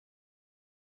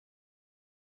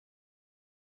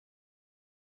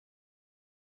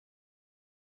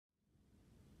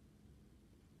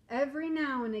Every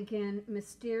now and again,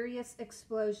 mysterious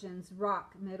explosions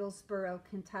rock Middlesboro,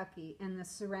 Kentucky, and the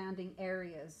surrounding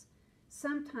areas,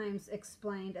 sometimes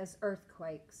explained as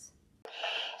earthquakes.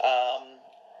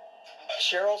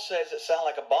 Cheryl says it sounded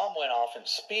like a bomb went off in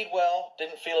Speedwell,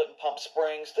 didn't feel it in Pump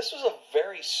Springs. This was a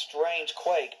very strange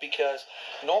quake because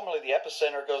normally the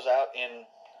epicenter goes out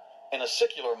in a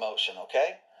circular motion,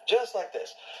 okay? Just like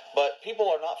this. But people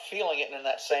are not feeling it in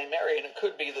that same area, and it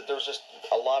could be that there's just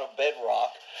a lot of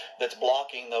bedrock that's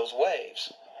blocking those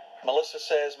waves. Melissa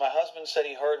says, my husband said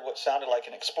he heard what sounded like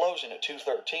an explosion at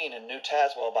 213 in New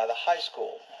Tazewell by the high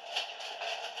school.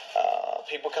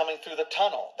 People coming through the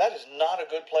tunnel. That is not a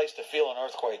good place to feel an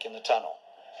earthquake in the tunnel.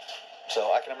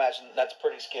 So I can imagine that's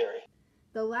pretty scary.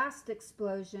 The last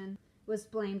explosion was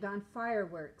blamed on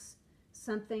fireworks,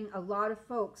 something a lot of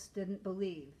folks didn't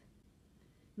believe.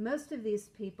 Most of these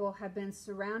people have been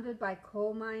surrounded by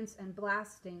coal mines and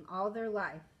blasting all their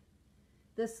life.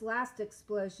 This last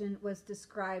explosion was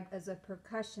described as a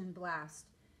percussion blast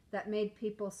that made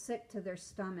people sick to their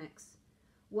stomachs.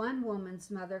 One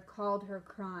woman's mother called her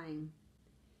crying.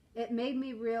 It made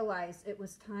me realize it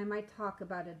was time I talk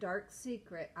about a dark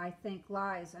secret I think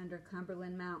lies under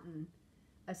Cumberland Mountain,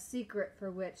 a secret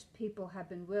for which people have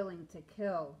been willing to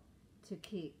kill to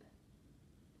keep.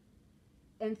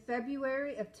 In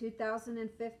February of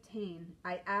 2015,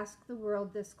 I asked the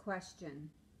world this question: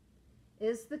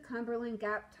 is the Cumberland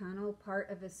Gap Tunnel part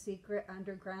of a secret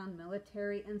underground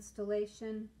military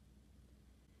installation?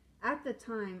 At the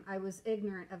time, I was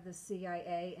ignorant of the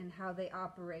CIA and how they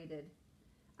operated.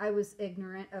 I was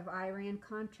ignorant of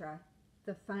Iran-Contra,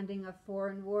 the funding of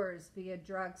foreign wars via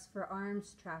drugs for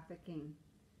arms trafficking.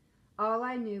 All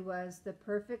I knew was the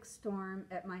perfect storm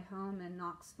at my home in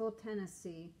Knoxville,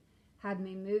 Tennessee, had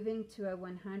me moving to a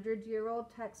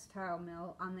 100-year-old textile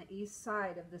mill on the east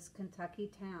side of this Kentucky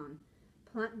town,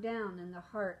 plunked down in the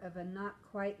heart of a not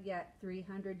quite yet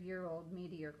 300-year-old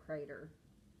meteor crater.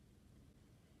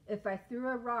 If I threw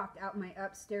a rock out my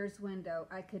upstairs window,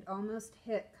 I could almost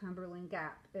hit Cumberland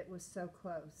Gap. It was so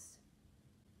close.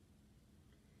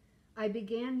 I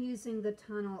began using the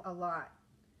tunnel a lot.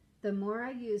 The more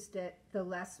I used it, the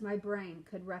less my brain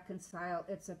could reconcile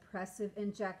its oppressive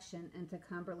injection into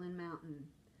Cumberland Mountain.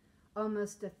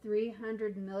 Almost a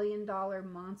 $300 million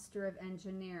monster of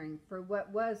engineering for what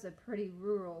was a pretty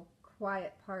rural,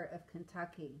 quiet part of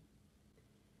Kentucky.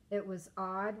 It was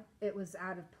odd, it was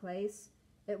out of place,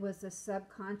 it was a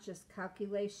subconscious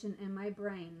calculation in my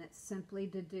brain that simply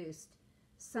deduced,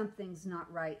 something's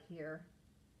not right here.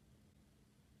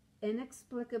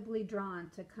 Inexplicably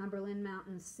drawn to Cumberland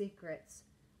Mountain's secrets,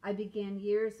 I began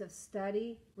years of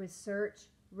study, research,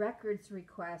 records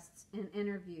requests, and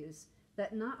interviews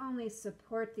that not only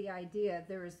support the idea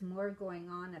there is more going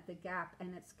on at the Gap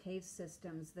and its cave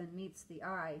systems than meets the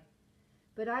eye,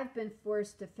 but I've been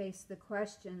forced to face the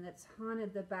question that's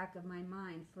haunted the back of my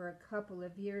mind for a couple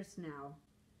of years now.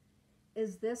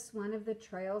 Is this one of the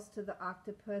trails to the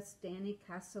octopus Danny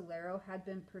Casolaro had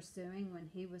been pursuing when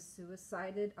he was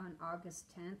suicided on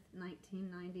August 10,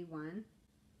 1991?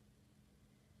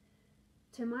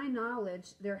 To my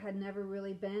knowledge, there had never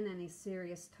really been any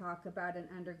serious talk about an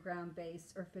underground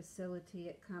base or facility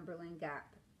at Cumberland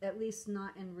Gap, at least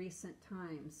not in recent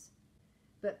times.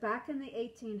 But back in the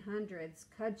 1800s,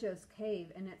 Cudjoe's Cave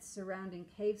and its surrounding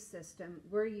cave system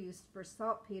were used for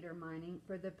saltpeter mining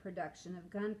for the production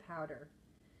of gunpowder.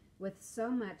 With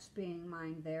so much being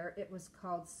mined there, it was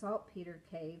called Saltpeter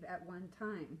Cave at one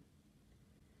time.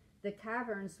 The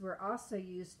caverns were also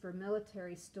used for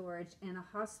military storage and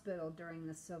a hospital during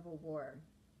the Civil War.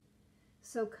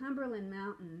 So Cumberland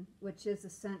Mountain, which is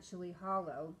essentially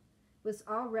hollow, was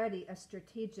already a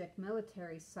strategic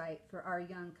military site for our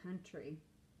young country.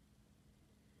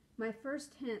 My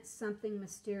first hint something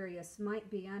mysterious might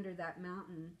be under that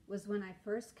mountain was when I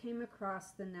first came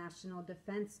across the National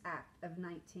Defense Act of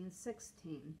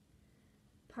 1916,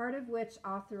 part of which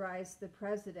authorized the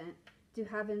President to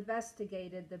have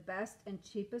investigated the best and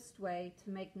cheapest way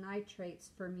to make nitrates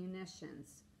for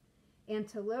munitions, and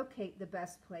to locate the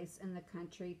best place in the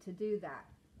country to do that.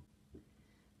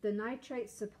 The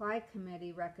Nitrate Supply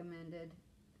Committee recommended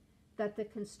that the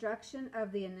construction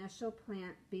of the initial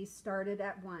plant be started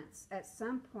at once, at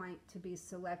some point to be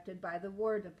selected by the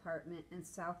War Department in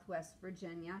Southwest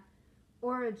Virginia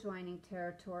or adjoining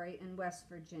territory in West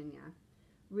Virginia,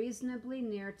 reasonably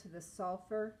near to the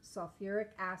sulfur, sulfuric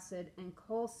acid, and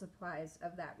coal supplies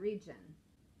of that region.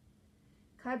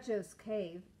 Cudjoe's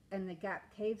Cave and the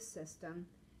Gap Cave System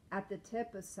at the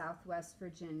tip of Southwest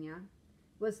Virginia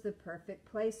was the perfect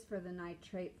place for the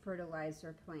nitrate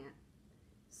fertilizer plant.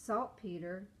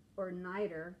 Saltpeter, or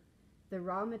niter, the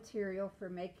raw material for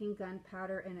making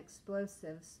gunpowder and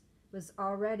explosives, was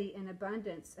already in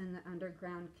abundance in the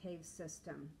underground cave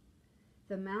system.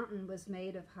 The mountain was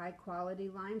made of high-quality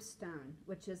limestone,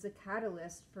 which is a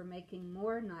catalyst for making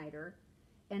more niter,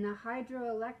 and a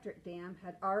hydroelectric dam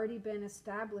had already been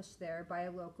established there by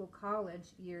a local college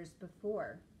years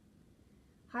before.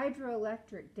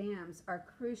 Hydroelectric dams are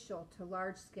crucial to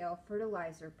large-scale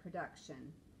fertilizer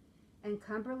production, and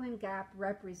Cumberland Gap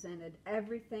represented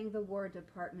everything the War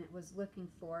Department was looking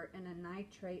for in a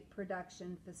nitrate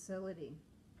production facility.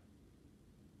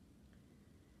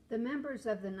 The members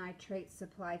of the Nitrate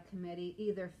Supply Committee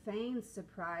either feigned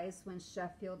surprise when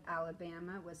Sheffield,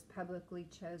 Alabama was publicly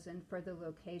chosen for the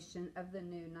location of the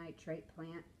new nitrate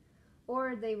plant,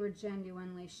 or they were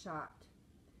genuinely shocked.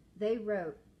 They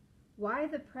wrote, "Why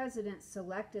the President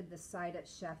selected the site at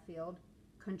Sheffield,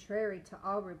 contrary to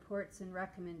all reports and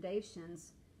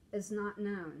recommendations, is not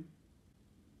known."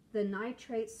 The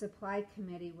Nitrate Supply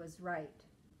Committee was right.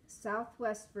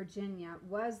 Southwest Virginia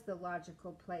was the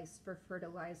logical place for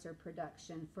fertilizer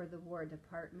production for the War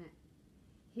Department.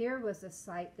 Here was a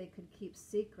site they could keep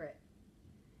secret.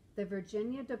 The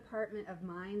Virginia Department of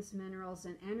Mines, Minerals,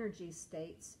 and Energy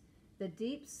states the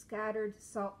deep scattered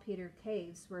saltpeter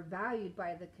caves were valued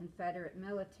by the Confederate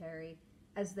military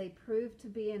as they proved to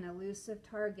be an elusive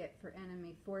target for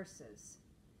enemy forces,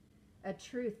 a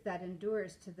truth that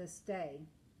endures to this day,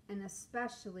 and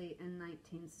especially in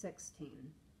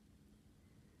 1916.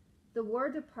 The War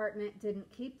Department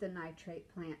didn't keep the nitrate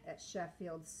plant at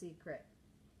Sheffield secret.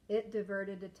 It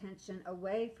diverted attention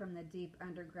away from the deep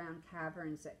underground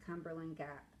caverns at Cumberland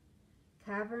Gap,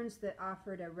 caverns that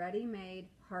offered a ready-made,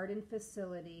 hardened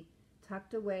facility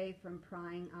tucked away from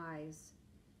prying eyes,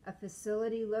 a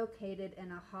facility located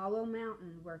in a hollow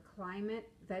mountain where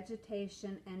climate,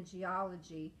 vegetation, and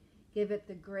geology give it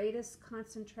the greatest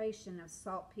concentration of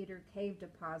saltpeter cave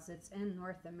deposits in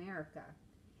North America,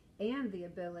 and the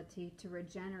ability to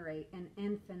regenerate an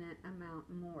infinite amount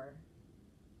more.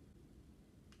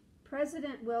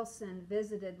 President Wilson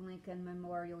visited Lincoln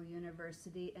Memorial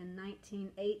University in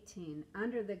 1918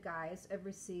 under the guise of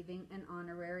receiving an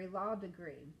honorary law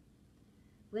degree.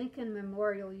 Lincoln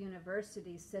Memorial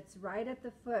University sits right at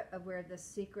the foot of where the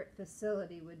secret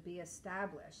facility would be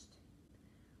established.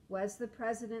 Was the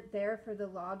president there for the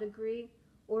law degree,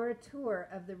 or a tour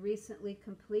of the recently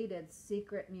completed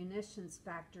secret munitions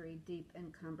factory deep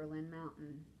in Cumberland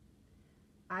Mountain?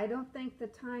 I don't think the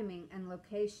timing and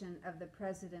location of the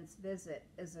president's visit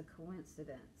is a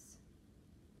coincidence.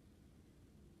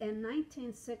 In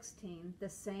 1916, the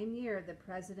same year the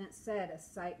president said a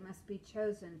site must be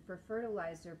chosen for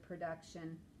fertilizer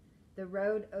production, the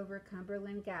road over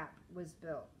Cumberland Gap was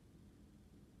built.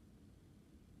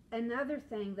 Another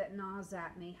thing that gnaws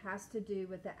at me has to do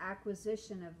with the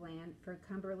acquisition of land for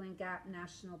Cumberland Gap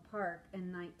National Park in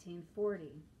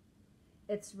 1940.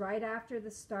 It's right after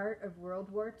the start of World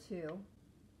War II,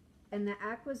 and the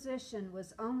acquisition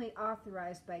was only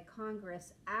authorized by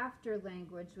Congress after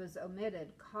language was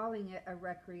omitted calling it a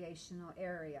recreational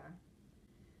area.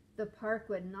 The park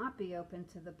would not be open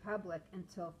to the public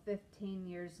until 15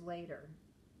 years later.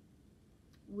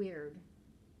 Weird.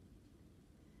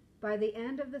 By the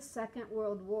end of the Second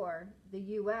World War, the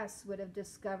U.S. would have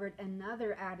discovered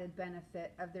another added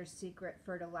benefit of their secret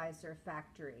fertilizer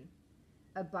factory,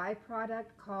 a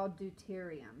byproduct called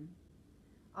deuterium.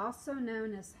 Also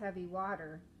known as heavy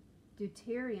water,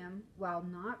 deuterium, while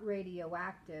not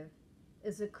radioactive,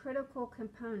 is a critical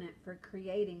component for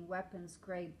creating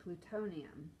weapons-grade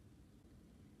plutonium.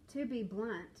 To be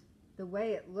blunt, the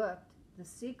way it looked, the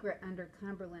secret under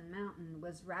Cumberland Mountain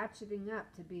was ratcheting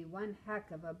up to be one heck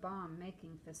of a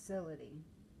bomb-making facility.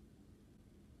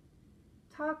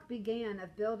 Talk began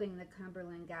of building the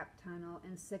Cumberland Gap Tunnel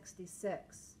in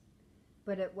 '66,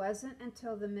 but it wasn't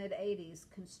until the mid-'80s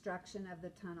construction of the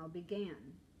tunnel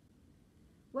began.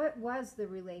 What was the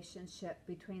relationship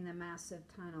between the massive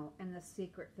tunnel and the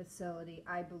secret facility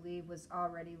I believe was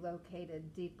already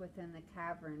located deep within the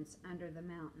caverns under the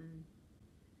mountain?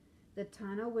 The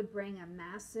tunnel would bring a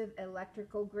massive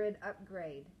electrical grid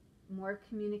upgrade, more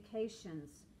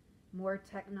communications, more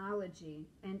technology,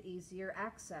 and easier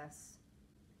access.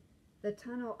 The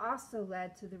tunnel also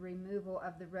led to the removal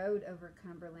of the road over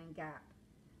Cumberland Gap,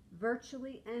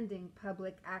 virtually ending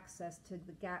public access to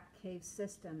the Gap Cave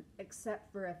system except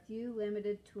for a few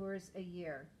limited tours a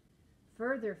year,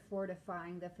 further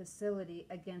fortifying the facility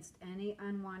against any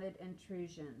unwanted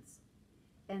intrusions.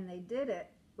 And they did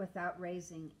it without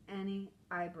raising any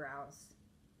eyebrows.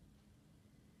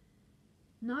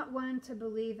 Not one to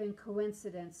believe in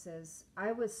coincidences,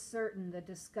 I was certain the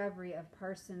discovery of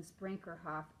Parsons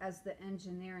Brinkerhoff as the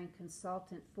engineering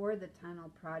consultant for the tunnel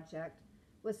project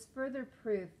was further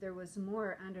proof there was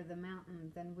more under the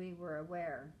mountain than we were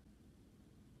aware.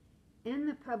 In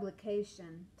the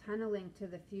publication, Tunneling to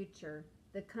the Future,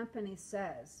 the company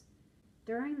says,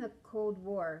 during the Cold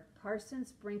War,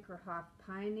 Parsons Brinkerhoff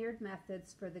pioneered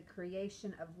methods for the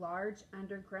creation of large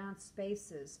underground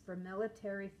spaces for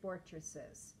military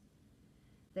fortresses.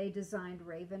 They designed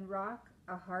Raven Rock,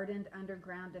 a hardened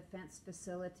underground defense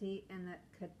facility in the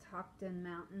Catoctin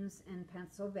Mountains in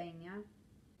Pennsylvania,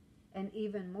 and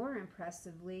even more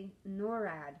impressively,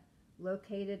 NORAD,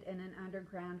 located in an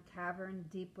underground cavern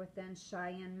deep within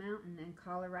Cheyenne Mountain in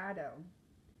Colorado.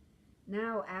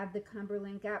 Now add the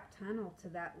Cumberland Gap Tunnel to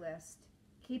that list,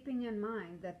 keeping in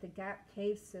mind that the Gap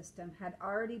Cave system had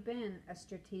already been a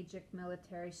strategic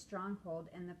military stronghold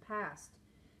in the past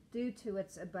due to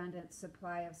its abundant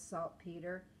supply of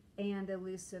saltpeter and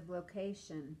elusive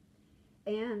location,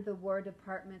 and the War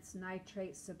Department's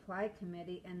Nitrate Supply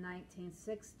Committee in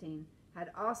 1916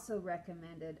 had also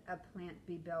recommended a plant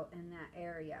be built in that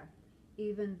area,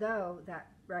 even though that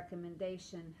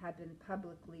recommendation had been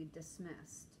publicly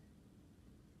dismissed.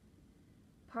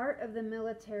 Part of the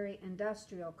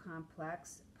military-industrial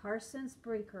complex, Parsons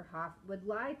Brinkerhoff would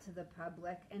lie to the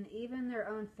public and even their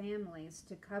own families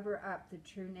to cover up the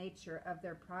true nature of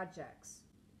their projects.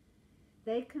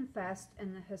 They confessed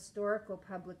in the historical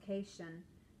publication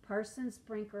Parsons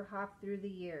Brinkerhoff Through the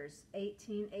Years,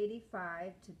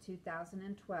 1885 to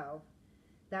 2012,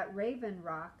 that Raven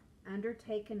Rock,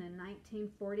 undertaken in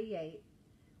 1948,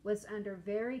 was under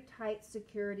very tight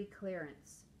security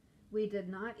clearance. We did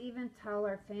not even tell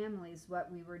our families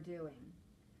what we were doing.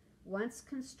 Once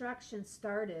construction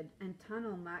started and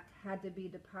tunnel muck had to be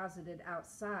deposited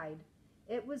outside,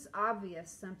 it was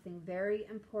obvious something very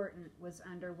important was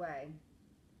underway.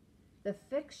 The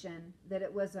fiction that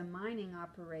it was a mining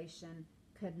operation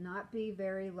could not be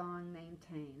very long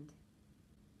maintained.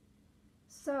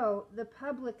 So, the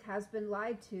public has been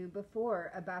lied to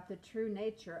before about the true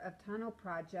nature of tunnel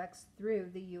projects through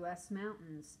the U.S.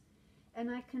 mountains, and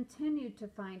I continued to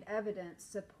find evidence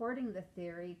supporting the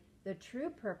theory the true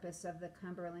purpose of the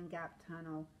Cumberland Gap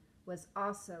Tunnel was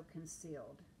also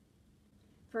concealed.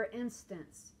 For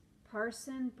instance,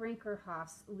 Parson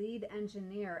Brinkerhoff's lead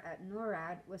engineer at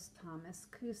NORAD was Thomas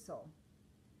Kusel.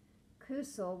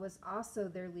 Kusel was also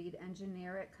their lead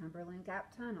engineer at Cumberland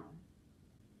Gap Tunnel.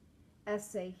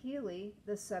 S.A. Healy,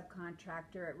 the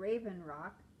subcontractor at Raven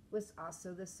Rock, was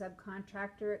also the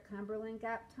subcontractor at Cumberland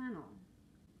Gap Tunnel.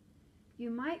 You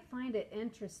might find it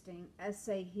interesting,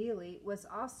 S.A. Healy was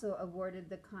also awarded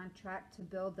the contract to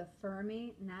build the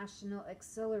Fermi National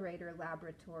Accelerator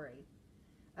Laboratory,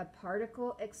 a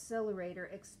particle accelerator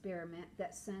experiment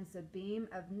that sends a beam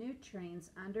of neutrons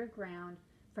underground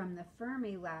from the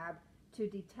Fermi lab to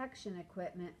detection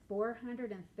equipment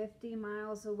 450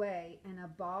 miles away in a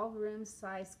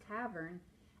ballroom-sized cavern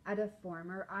at a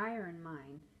former iron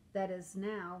mine that is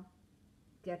now,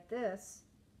 get this,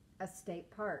 a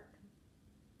state park.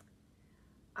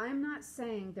 I'm not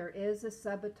saying there is a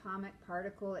subatomic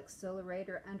particle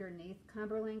accelerator underneath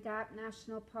Cumberland Gap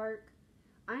National Park.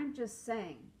 I'm just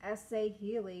saying S.A.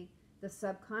 Healy, the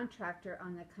subcontractor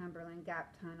on the Cumberland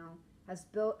Gap Tunnel, has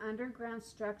built underground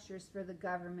structures for the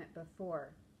government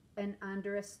before, and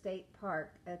under a state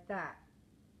park at that.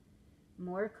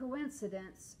 More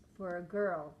coincidence for a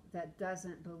girl that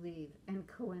doesn't believe in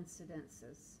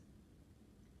coincidences.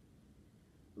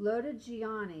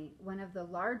 Lodigiani, one of the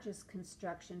largest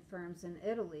construction firms in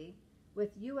Italy,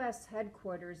 with U.S.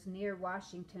 headquarters near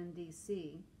Washington,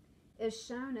 D.C., is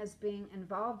shown as being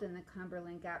involved in the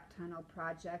Cumberland Gap Tunnel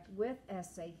project with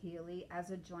S.A. Healy as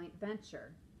a joint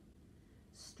venture.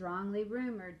 Strongly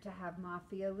rumored to have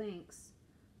mafia links,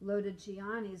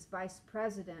 Lodigiani's vice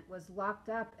president was locked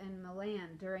up in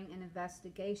Milan during an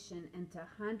investigation into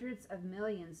hundreds of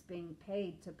millions being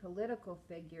paid to political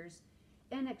figures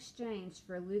in exchange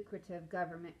for lucrative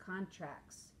government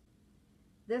contracts.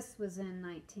 This was in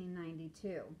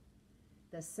 1992,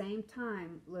 the same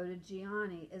time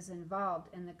Lodigiani is involved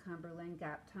in the Cumberland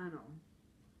Gap Tunnel.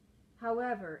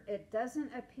 However, it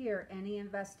doesn't appear any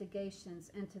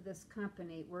investigations into this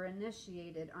company were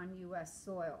initiated on U.S.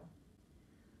 soil.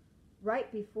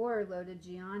 Right before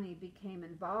Lodigiani became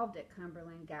involved at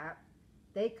Cumberland Gap,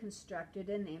 they constructed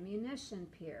an ammunition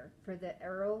pier for the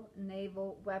Earl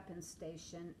Naval Weapons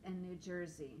Station in New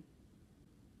Jersey.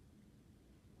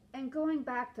 And going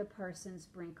back to Parsons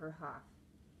Brinkerhoff,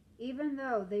 even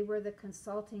though they were the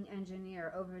consulting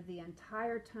engineer over the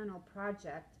entire tunnel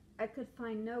project, I could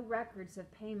find no records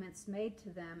of payments made to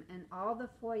them in all the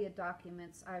FOIA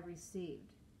documents I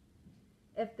received.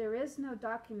 If there is no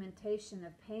documentation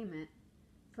of payment,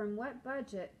 from what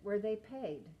budget were they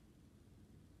paid?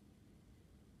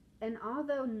 And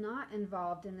although not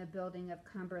involved in the building of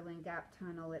Cumberland Gap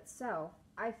Tunnel itself,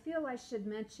 I feel I should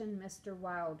mention Mr.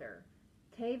 Wilder,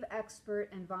 cave expert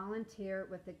and volunteer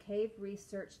with the Cave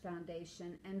Research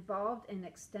Foundation, involved in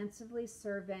extensively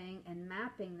surveying and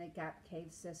mapping the Gap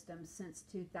Cave system since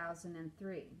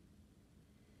 2003.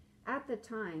 At the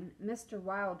time, Mr.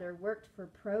 Wilder worked for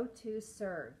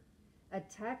Pro2Serve, a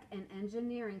tech and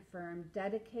engineering firm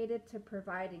dedicated to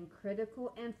providing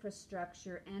critical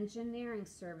infrastructure engineering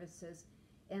services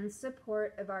in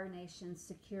support of our nation's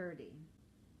security.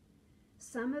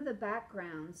 Some of the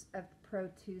backgrounds of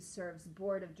Pro2Serve's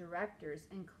board of directors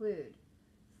include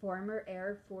former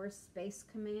Air Force Space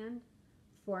Command,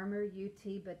 former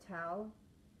UT Battelle,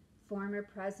 former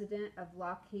president of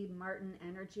Lockheed Martin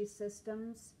Energy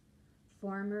Systems,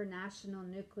 former National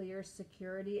Nuclear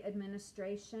Security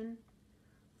Administration,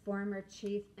 former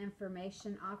Chief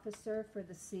Information Officer for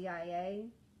the CIA.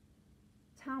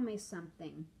 Tell me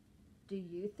something. Do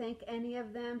you think any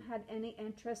of them had any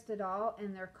interest at all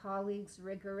in their colleagues'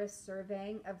 rigorous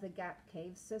surveying of the Gap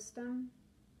Cave system?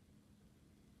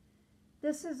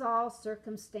 This is all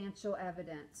circumstantial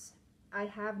evidence. I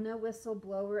have no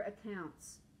whistleblower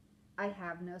accounts. I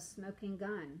have no smoking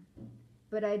gun.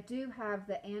 But I do have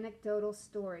the anecdotal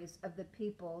stories of the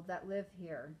people that live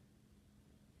here.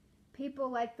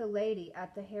 People like the lady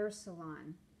at the hair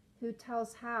salon, who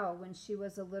tells how, when she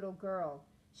was a little girl,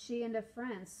 she and a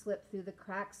friend slipped through the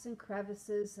cracks and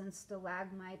crevices and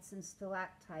stalagmites and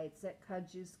stalactites at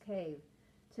Kudju's Cave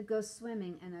to go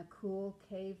swimming in a cool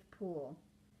cave pool,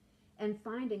 and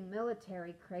finding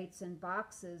military crates and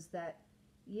boxes that,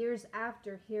 years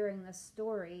after hearing the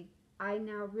story, I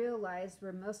now realize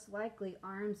were most likely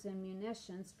arms and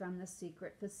munitions from the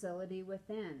secret facility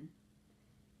within.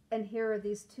 And here are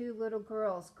these two little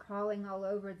girls crawling all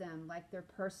over them like their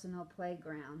personal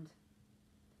playground.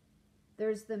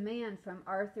 There's the man from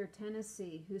Arthur,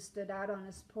 Tennessee, who stood out on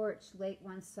his porch late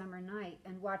one summer night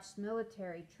and watched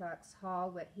military trucks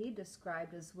haul what he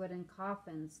described as wooden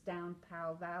coffins down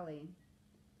Powell Valley.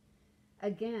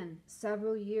 Again,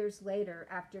 several years later,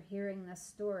 after hearing this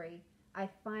story, I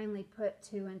finally put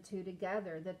two and two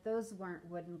together that those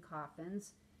weren't wooden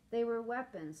coffins. They were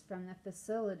weapons from the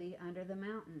facility under the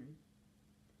mountain.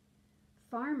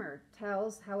 Farmer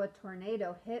tells how a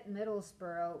tornado hit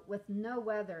Middlesboro with no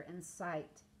weather in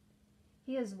sight.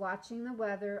 He is watching the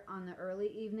weather on the early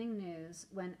evening news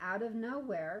when, out of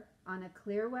nowhere, on a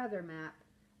clear weather map,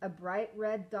 a bright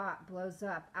red dot blows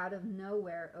up out of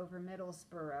nowhere over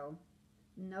Middlesboro.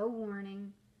 No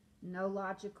warning, no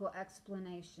logical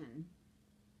explanation.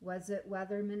 Was it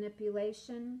weather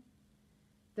manipulation?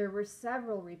 There were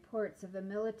several reports of a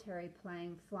military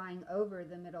plane flying over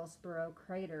the Middlesboro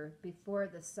crater before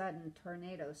the sudden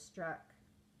tornado struck.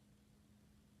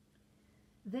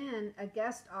 Then a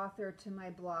guest author to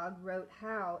my blog wrote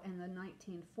how, in the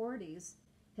 1940s,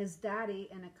 his daddy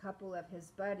and a couple of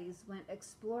his buddies went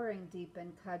exploring deep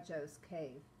in Kudju's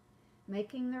Cave,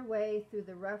 making their way through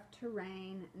the rough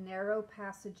terrain, narrow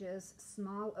passages,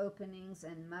 small openings,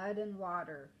 and mud and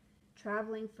water,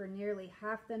 traveling for nearly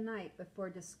half the night before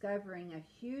discovering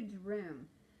a huge room,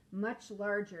 much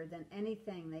larger than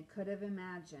anything they could have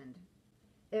imagined.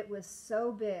 It was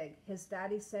so big, his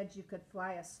daddy said you could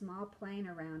fly a small plane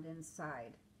around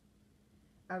inside.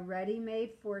 A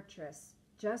ready-made fortress,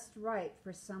 just right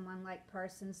for someone like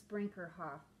Parsons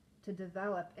Brinkerhoff to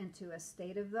develop into a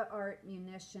state-of-the-art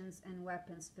munitions and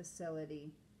weapons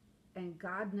facility, and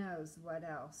God knows what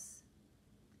else.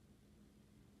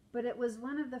 But it was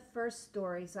one of the first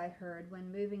stories I heard when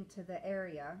moving to the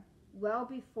area, well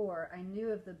before I knew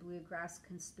of the Bluegrass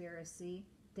Conspiracy,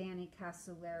 Danny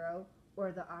Casolaro,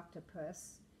 or the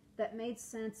octopus, that made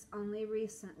sense only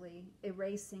recently,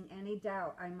 erasing any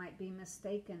doubt I might be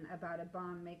mistaken about a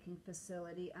bomb-making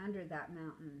facility under that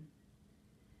mountain.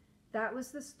 That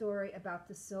was the story about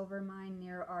the silver mine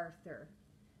near Arthur,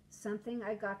 something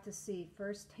I got to see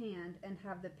firsthand and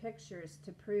have the pictures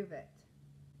to prove it.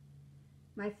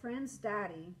 My friend's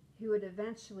daddy, who would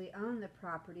eventually own the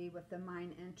property with the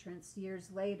mine entrance years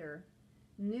later,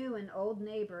 knew an old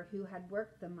neighbor who had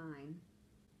worked the mine.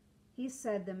 He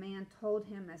said the man told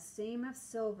him a seam of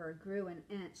silver grew an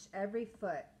inch every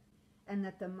foot, and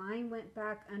that the mine went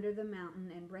back under the mountain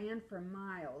and ran for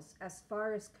miles, as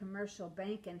far as Commercial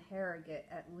Bank in Harrogate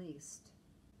at least.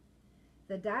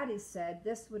 The daddy said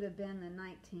this would have been the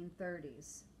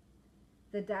 1930s.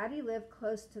 The daddy lived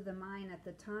close to the mine at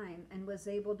the time and was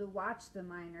able to watch the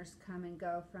miners come and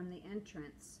go from the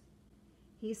entrance.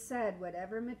 He said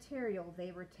whatever material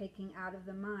they were taking out of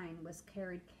the mine was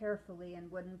carried carefully in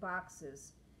wooden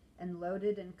boxes and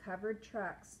loaded in covered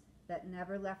trucks that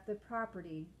never left the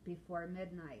property before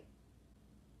midnight.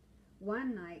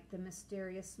 One night, the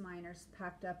mysterious miners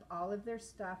packed up all of their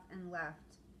stuff and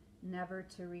left, never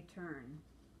to return.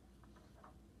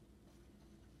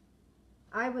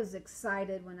 I was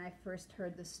excited when I first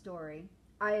heard the story.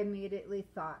 I immediately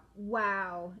thought,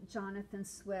 wow, Jonathan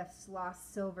Swift's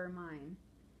lost silver mine.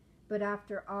 But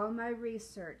after all my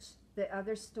research, the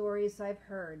other stories I've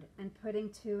heard, and putting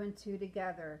two and two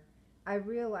together, I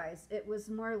realized it was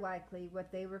more likely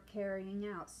what they were carrying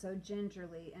out so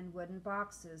gingerly in wooden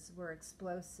boxes were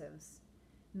explosives,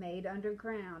 made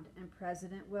underground in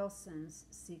President Wilson's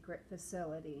secret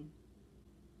facility.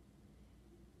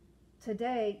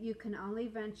 Today, you can only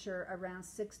venture around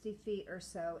 60 feet or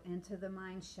so into the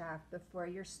mine shaft before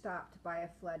you're stopped by a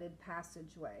flooded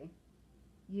passageway.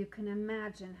 You can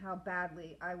imagine how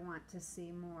badly I want to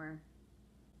see more.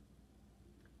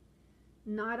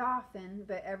 Not often,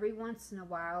 but every once in a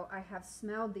while, I have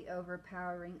smelled the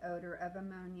overpowering odor of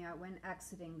ammonia when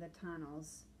exiting the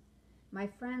tunnels. My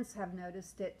friends have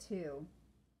noticed it too.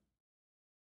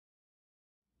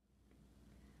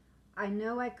 I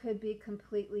know I could be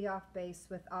completely off base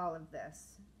with all of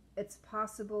this. It's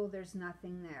possible there's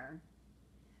nothing there.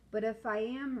 But if I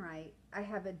am right, I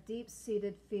have a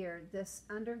deep-seated fear this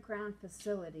underground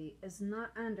facility is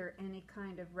not under any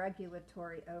kind of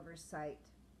regulatory oversight.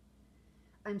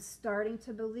 I'm starting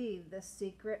to believe the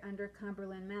secret under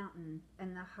Cumberland Mountain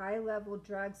and the high-level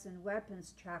drugs and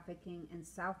weapons trafficking in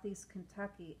southeast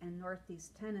Kentucky and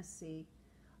northeast Tennessee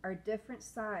are different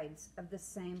sides of the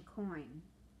same coin.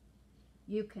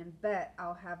 You can bet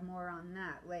I'll have more on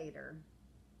that later.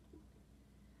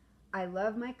 I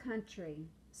love my country,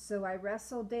 so I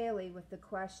wrestle daily with the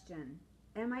question,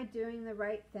 am I doing the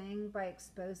right thing by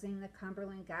exposing the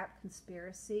Cumberland Gap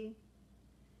Conspiracy?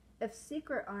 If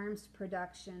secret arms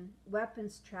production,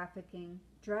 weapons trafficking,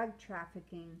 drug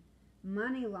trafficking,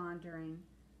 money laundering,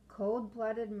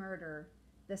 cold-blooded murder,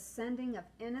 the sending of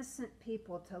innocent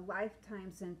people to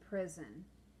lifetimes in prison,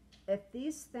 if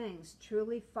these things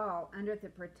truly fall under the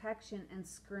protection and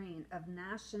screen of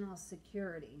national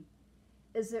security,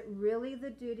 is it really the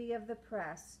duty of the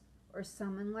press or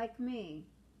someone like me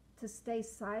to stay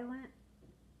silent